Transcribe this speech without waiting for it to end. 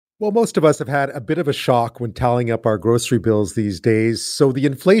Well, most of us have had a bit of a shock when tallying up our grocery bills these days. So the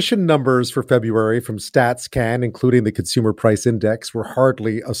inflation numbers for February from StatsCan, including the Consumer Price Index, were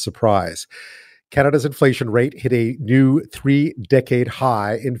hardly a surprise. Canada's inflation rate hit a new three-decade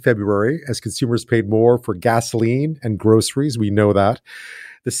high in February as consumers paid more for gasoline and groceries. We know that.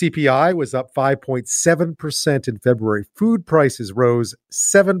 The CPI was up 5.7% in February. Food prices rose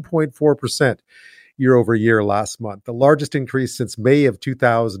 7.4% year over year last month, the largest increase since May of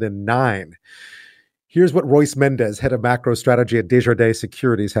 2009. Here's what Royce Mendez, head of macro strategy at Desjardins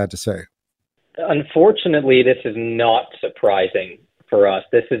Securities, had to say. Unfortunately, this is not surprising for us.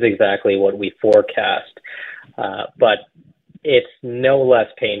 This is exactly what we forecast. But it's no less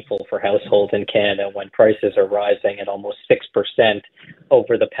painful for households in Canada when prices are rising at almost 6%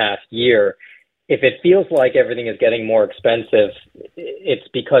 over the past year. If it feels like everything is getting more expensive, it's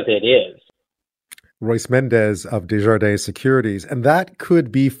because it is. Royce Mendez of Desjardins Securities. And that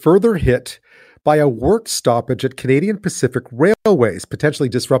could be further hit by a work stoppage at Canadian Pacific Railways, potentially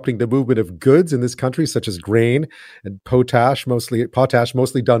disrupting the movement of goods in this country, such as grain and potash,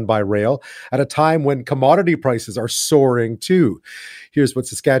 mostly done by rail, at a time when commodity prices are soaring too. Here's what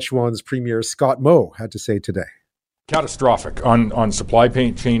Saskatchewan's Premier Scott Moe had to say today. Catastrophic on supply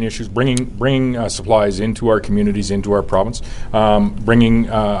chain issues, bringing supplies into our communities, into our province, bringing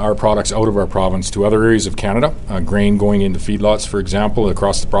our products out of our province to other areas of Canada, grain going into feedlots, for example,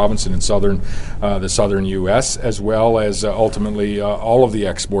 across the province and in the southern U.S., as well as ultimately all of the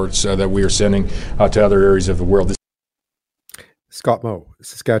exports that we are sending to other areas of the world. Scott Moe,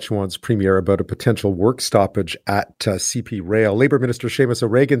 Saskatchewan's Premier, about a potential work stoppage at CP Rail. Labour Minister Seamus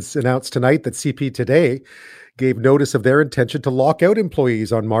O'Regan announced tonight that CP today gave notice of their intention to lock out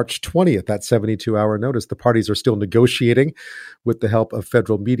employees on March 20th. That 72-hour notice. The parties are still negotiating with the help of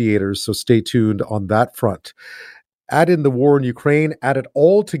federal mediators, so stay tuned on that front. Add in the war in Ukraine, add it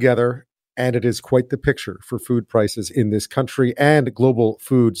all together, and it is quite the picture for food prices in this country and global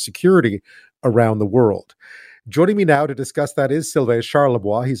food security around the world. Joining me now to discuss that is Sylvain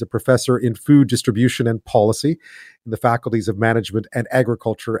Charlebois. He's a professor in food distribution and policy in the faculties of management and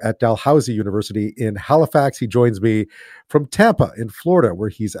agriculture at Dalhousie University in Halifax. He joins me from Tampa in Florida, where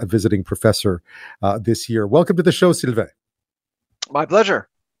he's a visiting professor this year. Welcome to the show, Sylvain. My pleasure.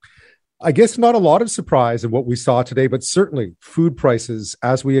 I guess not a lot of surprise in what we saw today, but certainly food prices,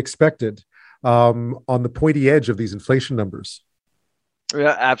 as we expected, on the pointy edge of these inflation numbers.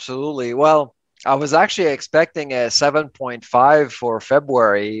 Yeah, absolutely. Well, I was actually expecting a 7.5 for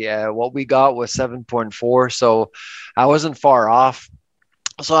February. What we got was 7.4, so I wasn't far off.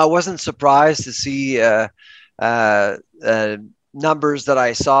 So I wasn't surprised to see numbers that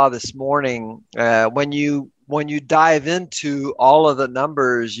I saw this morning. When you dive into all of the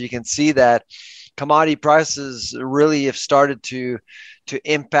numbers, you can see that commodity prices really have started to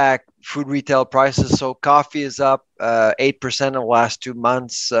impact food retail prices. So coffee is up 8% in the last 2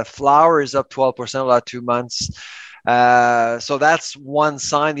 months. Flour is up 12% in the last 2 months. So that's one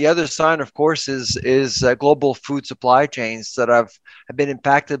sign. The other sign, of course, is global food supply chains that have been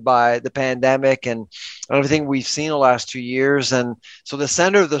impacted by the pandemic and everything we've seen the last 2 years. And so the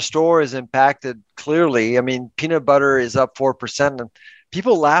center of the store is impacted clearly. I mean, peanut butter is up 4%. And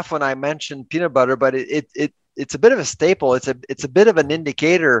people laugh when I mention peanut butter, but it's a bit of a staple. It's a bit of an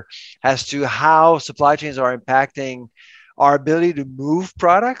indicator as to how supply chains are impacting our ability to move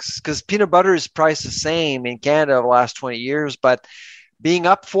products, because peanut butter is priced the same in Canada over the last 20 years, but being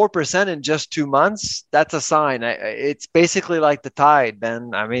up 4% in just 2 months, that's a sign. It's basically like the tide,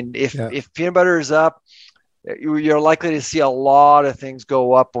 Ben. I mean, if peanut butter is up, you're likely to see a lot of things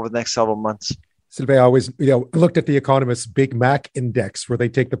go up over the next several months. Sylvain, I always looked at the Economist's Big Mac Index, where they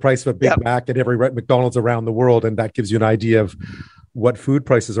take the price of a Big Mac at every McDonald's around the world, and that gives you an idea of what food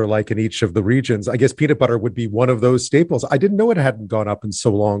prices are like in each of the regions. I guess peanut butter would be one of those staples. I didn't know it hadn't gone up in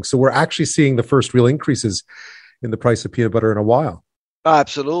so long. So we're actually seeing the first real increases in the price of peanut butter in a while.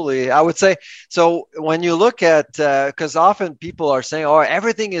 Absolutely. I would say, so when you look at, because often people are saying, oh,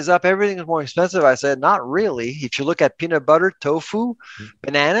 everything is up, everything is more expensive. I said, not really. If you look at peanut butter, tofu,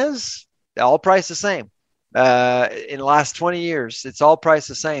 bananas, all priced the same. In the last 20 years, it's all priced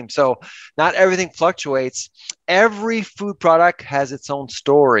the same. So not everything fluctuates. Every food product has its own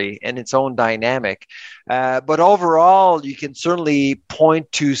story and its own dynamic. But overall, you can certainly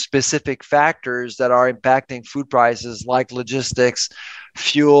point to specific factors that are impacting food prices, like logistics.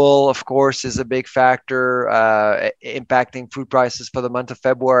 Fuel, of course, is a big factor impacting food prices for the month of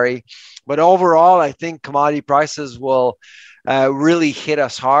February. But overall, I think commodity prices will really hit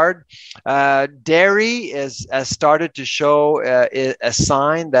us hard. Dairy has started to show a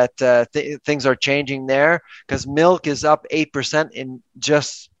sign that things are changing there, because because milk is up 8% in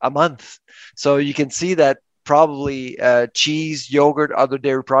just a month. So you can see that probably cheese, yogurt, other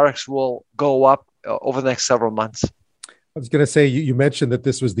dairy products will go up over the next several months. I was going to say, you mentioned that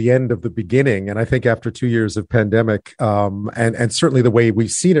this was the end of the beginning. And I think after 2 years of pandemic, and certainly the way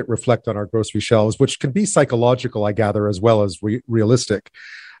we've seen it reflect on our grocery shelves, which can be psychological, I gather, as well as realistic.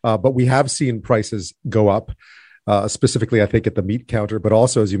 But we have seen prices go up, specifically, I think, at the meat counter, but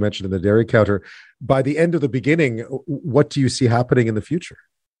also, as you mentioned, in the dairy counter. By the end of the beginning, what do you see happening in the future?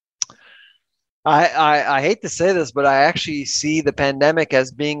 I hate to say this, but I actually see the pandemic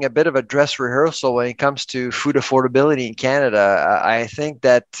as being a bit of a dress rehearsal when it comes to food affordability in Canada. I think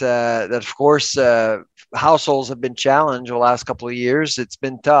that of course households have been challenged the last couple of years. It's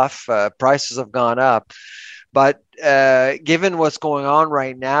been tough. Prices have gone up. But given what's going on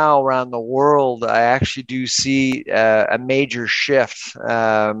right now around the world, I actually do see a major shift.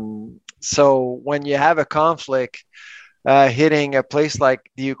 So when you have a conflict hitting a place like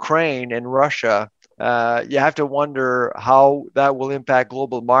the Ukraine and Russia, you have to wonder how that will impact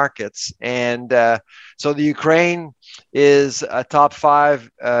global markets. And so the Ukraine is a top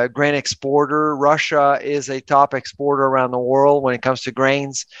 5 grain exporter. Russia is a top exporter around the world when it comes to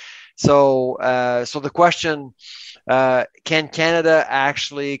grains. So the question, can Canada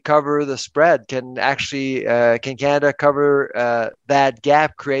actually cover the spread? Can Canada cover that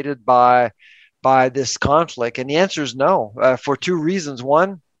gap created by this conflict? And the answer is no, for 2 reasons.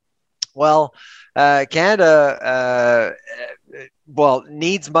 One, Canada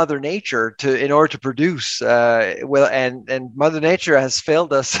needs Mother Nature in order to produce. And Mother Nature has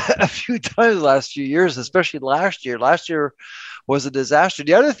failed us a few times the last few years, especially last year. Last year was a disaster.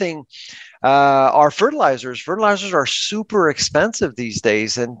 The other thing are fertilizers. Fertilizers are super expensive these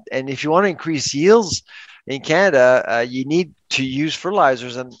days, and if you want to increase yields in Canada, you need to use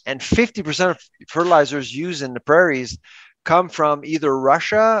fertilizers, and 50% of fertilizers used in the prairies come from either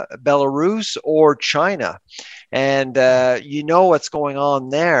Russia, Belarus, or China. And you know what's going on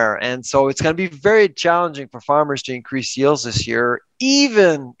there. And so it's going to be very challenging for farmers to increase yields this year,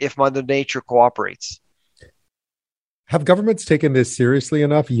 even if Mother Nature cooperates. Have governments taken this seriously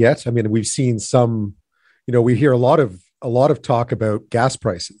enough yet? I mean, we've seen some, we hear a lot of talk about gas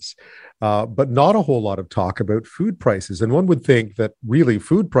prices, but not a whole lot of talk about food prices. And one would think that really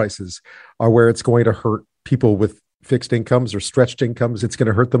food prices are where it's going to hurt people with fixed incomes or stretched incomes. It's going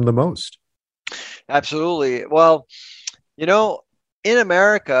to hurt them the most. Absolutely. Well, in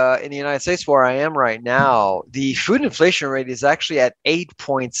America, in the United States, where I am right now, the food inflation rate is actually at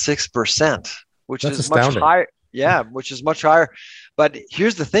 8.6%, which That's is astounding. much higher. Yeah, which is much higher. But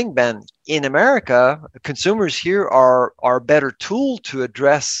here's the thing, Ben. In America, consumers here are a better tool to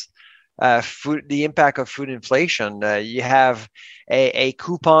address the impact of food inflation. You have a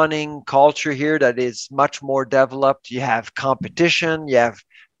couponing culture here that is much more developed. You have competition. You have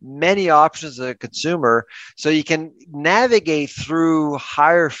many options as a consumer, so you can navigate through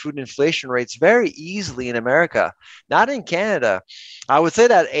higher food inflation rates very easily in America, not in Canada. I would say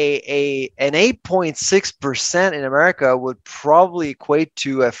that an 8.6% in America would probably equate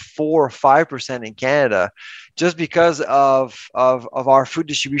to a 4 or 5% in Canada, just because of our food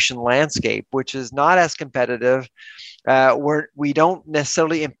distribution landscape, which is not as competitive. We don't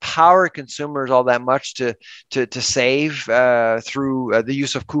necessarily empower consumers all that much to save through the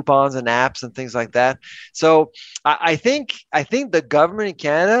use of coupons and apps and things like that. So I think the government in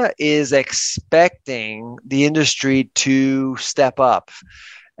Canada is expecting the industry to step up,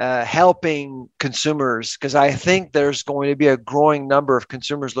 helping consumers, because I think there's going to be a growing number of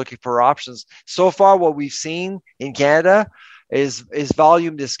consumers looking for options. So far, what we've seen in Canada is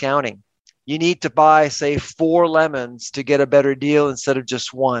volume discounting. You need to buy, say, 4 lemons to get a better deal instead of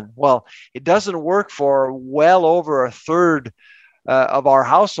just 1. Well, it doesn't work for well over a third of our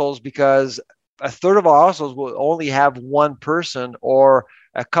households, because a third of our households will only have 1 person or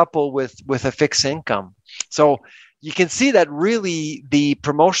a couple with a fixed income. So you can see that really the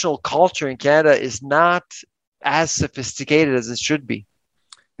promotional culture in Canada is not as sophisticated as it should be.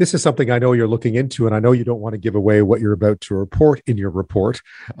 This is something I know you're looking into, and I know you don't want to give away what you're about to report in your report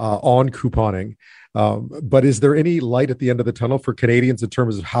on couponing. But is there any light at the end of the tunnel for Canadians in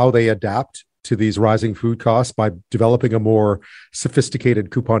terms of how they adapt to these rising food costs by developing a more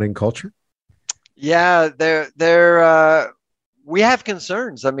sophisticated couponing culture? Yeah, we have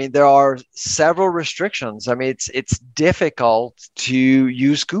concerns. I mean, there are several restrictions. I mean, it's difficult to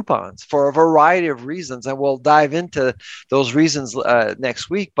use coupons for a variety of reasons, and we'll dive into those reasons next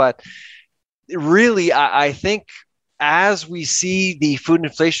week. But really, I think as we see the food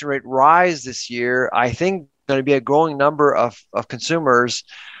inflation rate rise this year, I think going to be a growing number of consumers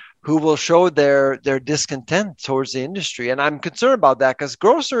who will show their discontent towards the industry. And I'm concerned about that because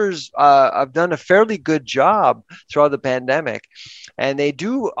grocers have done a fairly good job throughout the pandemic, and they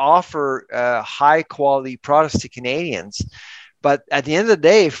do offer high quality products to Canadians. But at the end of the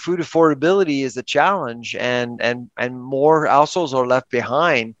day, food affordability is a challenge, and more households are left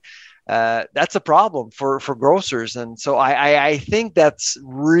behind. That's a problem for grocers. And so I think that's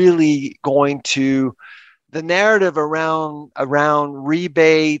really going to, the narrative around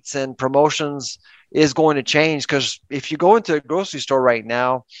rebates and promotions is going to change, because if you go into a grocery store right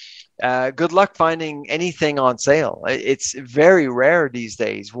now, good luck finding anything on sale. It's very rare these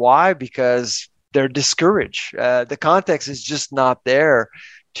days. Why? Because they're discouraged. The context is just not there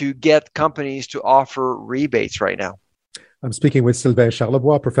to get companies to offer rebates right now. I'm speaking with Sylvain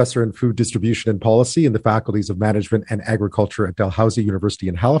Charlebois, professor in food distribution and policy in the faculties of management and agriculture at Dalhousie University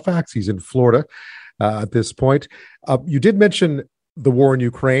in Halifax. He's in Florida at this point. You did mention the war in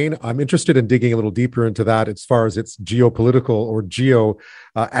Ukraine. I'm interested in digging a little deeper into that as far as its geopolitical or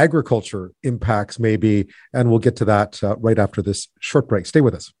agriculture impacts maybe, and we'll get to that right after this short break. Stay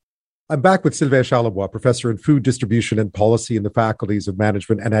with us. I'm back with Sylvain Charlebois, professor in food distribution and policy in the faculties of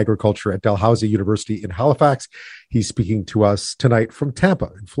management and agriculture at Dalhousie University in Halifax. He's speaking to us tonight from Tampa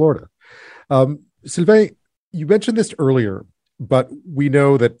in Florida. Sylvain, you mentioned this earlier, but we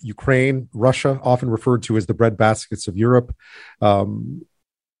know that Ukraine, Russia, often referred to as the breadbaskets of Europe.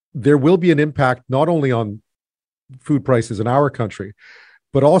 There will be an impact not only on food prices in our country,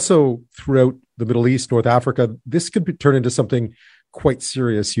 but also throughout the Middle East, North Africa. This could turn into something quite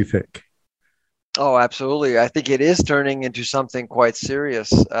serious, you think? Oh, absolutely. I think it is turning into something quite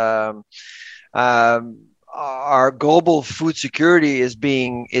serious. Our global food security is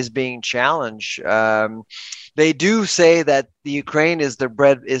being challenged. They do say that the Ukraine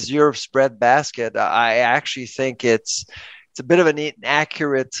is Europe's breadbasket. I actually think it's a bit of an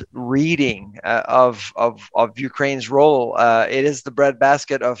inaccurate reading of Ukraine's role. It is the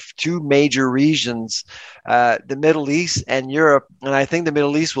breadbasket of two major regions, the Middle East and Europe, and I think the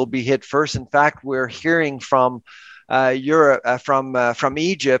Middle East will be hit first. In fact, we're hearing from Europe, from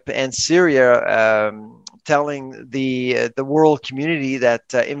Egypt and Syria, telling the world community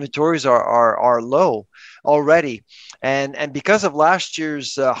that inventories are low already. And because of last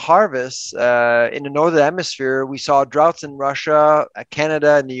year's harvest in the northern hemisphere, we saw droughts in Russia,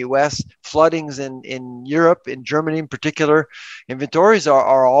 Canada, and the U.S., floodings in Europe, in Germany in particular. Inventories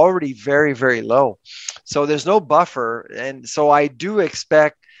are already very, very low. So there's no buffer. And so I do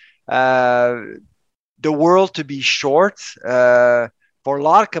expect the world to be short for a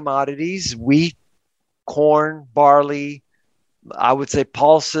lot of commodities: wheat, corn, barley, I would say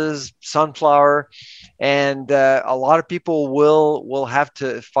pulses, sunflower, and a lot of people will have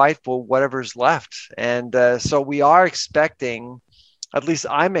to fight for whatever's left. And so we are expecting, at least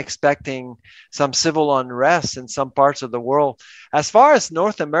I'm expecting, some civil unrest in some parts of the world. As far as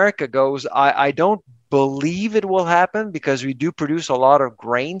North America goes, I don't believe it will happen, because we do produce a lot of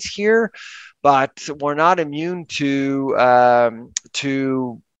grains here, but we're not immune to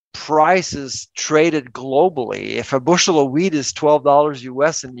prices traded globally. If a bushel of wheat is $12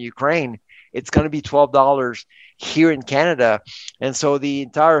 US in Ukraine, it's going to be $12 here in Canada. And so the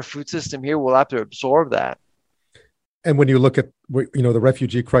entire food system here will have to absorb that. And when you look at, the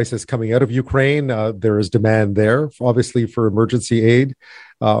refugee crisis coming out of Ukraine, there is demand there, obviously, for emergency aid.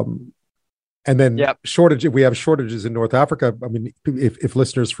 And then we have shortages in North Africa. I mean, if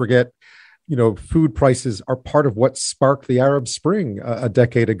listeners forget, food prices are part of what sparked the Arab Spring a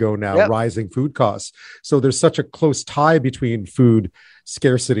decade ago now, rising food costs. So there's such a close tie between food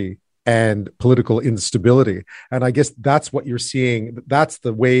scarcity and political instability. And I guess that's what you're seeing. That's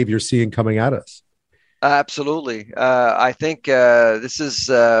the wave you're seeing coming at us. Absolutely. I think this is,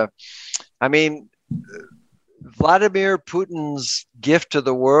 Vladimir Putin's gift to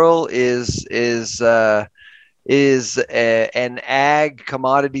the world is an ag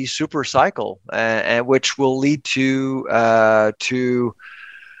commodity super cycle, and which will lead to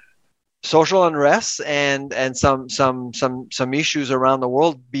social unrest and some issues around the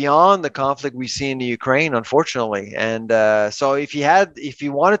world beyond the conflict we see in the Ukraine, unfortunately. And so if he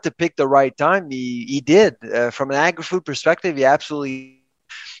wanted to pick the right time, he did. From an agri-food perspective, he absolutely.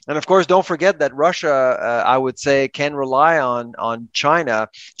 And of course, don't forget that Russia, I would say, can rely on China.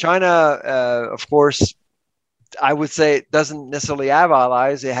 China, of course, I would say it doesn't necessarily have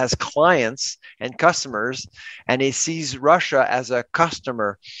allies. It has clients and customers, and it sees Russia as a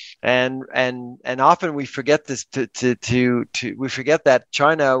customer. And often we forget this we forget that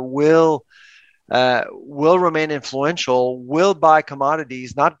China will remain influential, will buy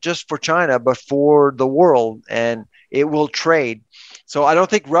commodities, not just for China, but for the world, and it will trade. So I don't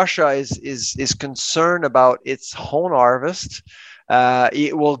think Russia is concerned about its own harvest.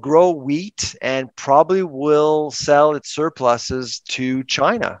 It will grow wheat and probably will sell its surpluses to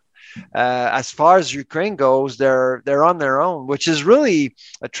China. As far as Ukraine goes, they're on their own, which is really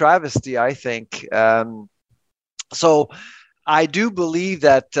a travesty, I think. So I do believe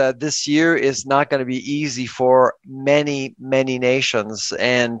that this year is not going to be easy for many nations,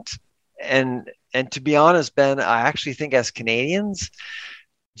 and to be honest, Ben, I actually think as Canadians,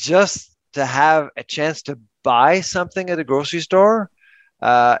 just to have a chance to buy something at a grocery store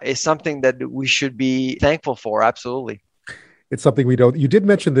is something that we should be thankful for. Absolutely. It's something we don't. You did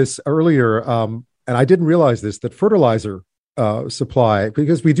mention this earlier, and I didn't realize this, that fertilizer supply,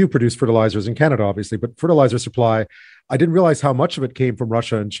 because we do produce fertilizers in Canada, obviously, but fertilizer supply, I didn't realize how much of it came from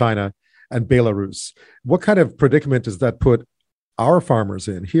Russia and China and Belarus. What kind of predicament does that put our farmers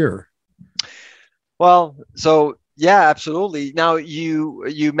in here? Well, so yeah, absolutely. Now,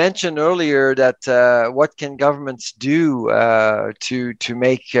 you mentioned earlier that what can governments do to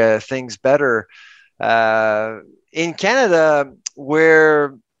make things better in Canada,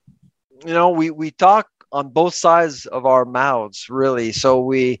 where we talk on both sides of our mouths, really. So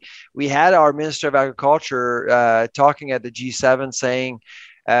we had our Minister of Agriculture talking at the G7, saying,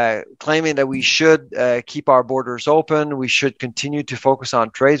 claiming that we should keep our borders open. We should continue to focus on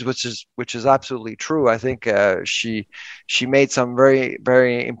trades, which is absolutely true. I think she made some very,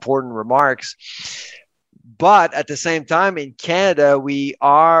 very important remarks. But at the same time, in Canada, we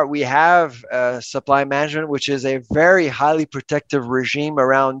have supply management, which is a very highly protective regime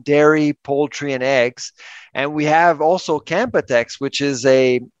around dairy, poultry, and eggs, and we have also Canpotex, which is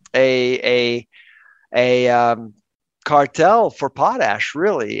a cartel for potash.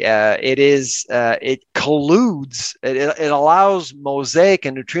 Really, it colludes. It allows Mosaic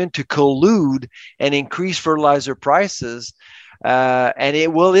and Nutrien to collude and increase fertilizer prices. And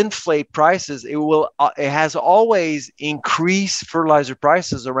it will inflate prices. It has always increased fertilizer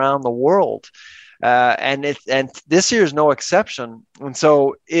prices around the world, and this year is no exception. And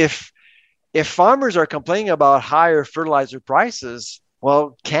so, if farmers are complaining about higher fertilizer prices,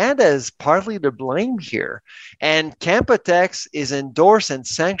 well, Canada is partly to blame here, and Canpotex is endorsed and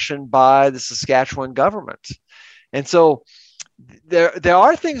sanctioned by the Saskatchewan government. And so, there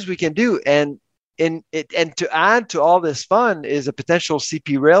are things we can do, and to add to all this fun is a potential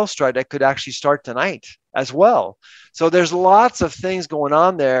CP rail strike that could actually start tonight as well. So there's lots of things going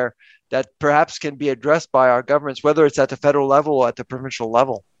on there that perhaps can be addressed by our governments, whether it's at the federal level or at the provincial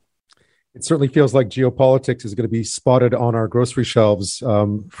level. It certainly feels like geopolitics is going to be spotted on our grocery shelves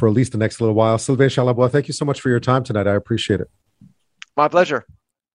for at least the next little while. Sylvain Charlebois, thank you so much for your time tonight. I appreciate it. My pleasure.